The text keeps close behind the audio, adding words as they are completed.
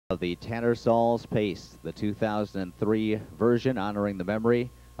Of the Tattersalls Pace, the 2003 version honoring the memory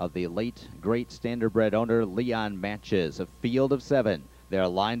of the late great standardbred owner Leon Matches. A field of 7. They're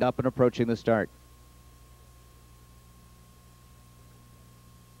lined up and approaching the start.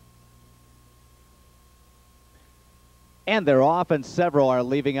 And they're off, and several are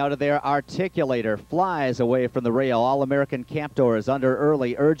leaving out of there. Articulator flies away from the rail. All-American Captor is under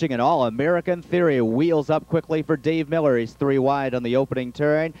early, urging an All-American Theory. Wheels up quickly for Dave Miller. He's 3 wide on the opening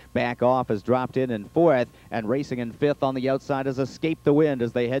turn. Back off has dropped in 4th, and racing in 5th on the outside is Escape the Wind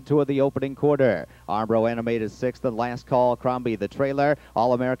as they head toward the opening quarter. Armbro Animate is 6th, and Last Call Crombie the trailer.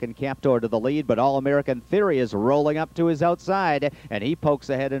 All-American Captor to the lead, but All-American Theory is rolling up to his outside, and he pokes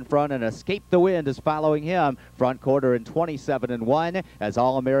ahead in front, and Escape the Wind is following him. Front quarter in 27-1 as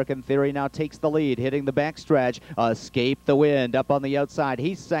All-American Theory now takes the lead, hitting the backstretch. Escape the Wind up on the outside.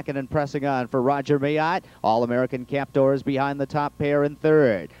 He's second and pressing on for Roger Mayotte. All-American Captor is behind the top pair in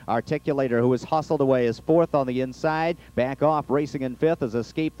 3rd. Articulator, who is hustled away, is 4th on the inside. Back off, racing in 5th as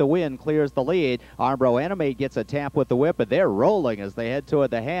Escape the Wind clears the lead. Armbro Animate gets a tap with the whip, and they're rolling as they head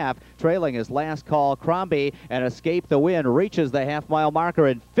toward the half. Trailing is Last Call Crombie, and Escape the Wind reaches the half-mile marker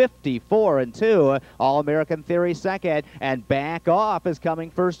in 54-2. All-American Theory second, and Back Off is coming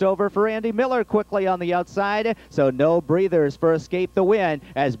first over for Andy Miller quickly on the outside. So no breathers for Escape the Wind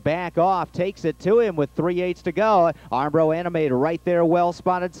as Back Off takes it to him with 3/8 to go. Armbro Animate right there, well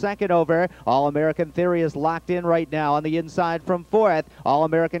spotted second over. All-American Theory is locked in right now on the inside from 4th.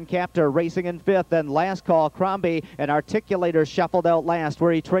 All-American Captor racing in 5th, then Last Call Crombie, and Articulator shuffled out last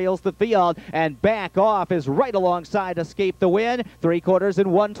where he trails the field, and Back Off is right alongside Escape the Wind. 3/4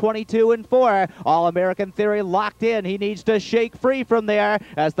 in 1:22-4. All-American Theory locked in. He needs to shake free from there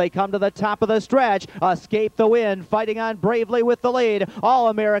as they come to the top of the stretch. Escape the Wind fighting on bravely with the lead.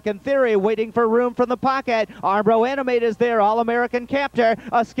 All-American Theory waiting for room from the pocket. Armbro Animate is there. All-American Captor.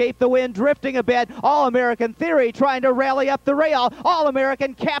 Escape the Wind drifting a bit. All-American Theory trying to rally up the rail.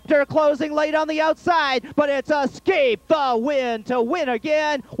 All-American Captor closing late on the outside, but it's Escape the Wind to win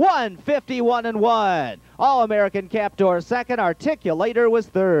again. 1:51-1. All-American Captor second. Articulator was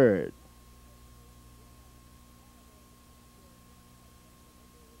 3rd.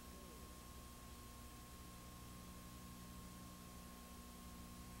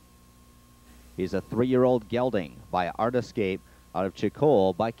 He's a 3-year-old gelding by EASCAPE out of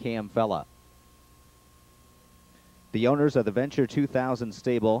Chicole by Cam Fella. The owners of the Venture 2000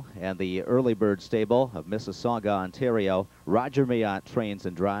 stable and the Early Bird stable of Mississauga, Ontario. Roger Mayotte trains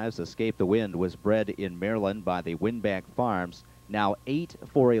and drives. Escape the Wind was bred in Maryland by the Winback Farms. Now 8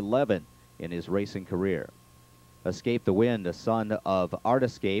 for 11 in his racing career. Escape the Wind, a son of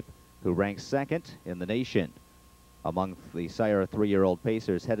EASCAPE, who ranks 2nd in the nation among the sire 3-year-old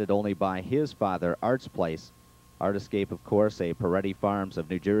pacers, headed only by his father, Art's Place. EASCAPE, of course, a Peretti Farms of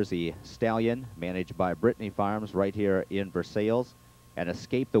New Jersey stallion, managed by Brittany Farms right here in Versailles. And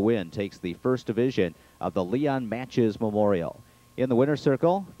Escape the Wind takes the first division of the Leon Matches Memorial. In the winner's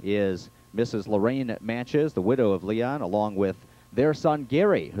circle is Mrs. Lorraine Matches, the widow of Leon, along with their son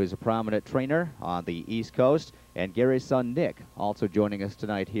Gary, who's a prominent trainer on the East Coast, and Gary's son Nick, also joining us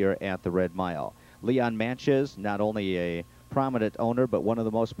tonight here at the Red Mile. Leon Matches, not only a prominent owner, but one of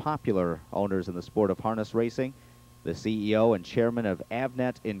the most popular owners in the sport of harness racing. The CEO and chairman of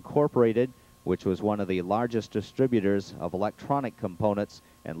Avnet Incorporated, which was one of the largest distributors of electronic components,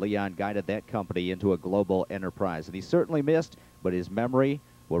 and Leon guided that company into a global enterprise. And he's certainly missed, but his memory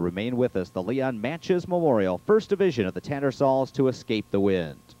will remain with us. The Leon Matches Memorial, first division of the Tattersalls to Escape the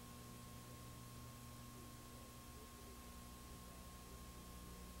Wind.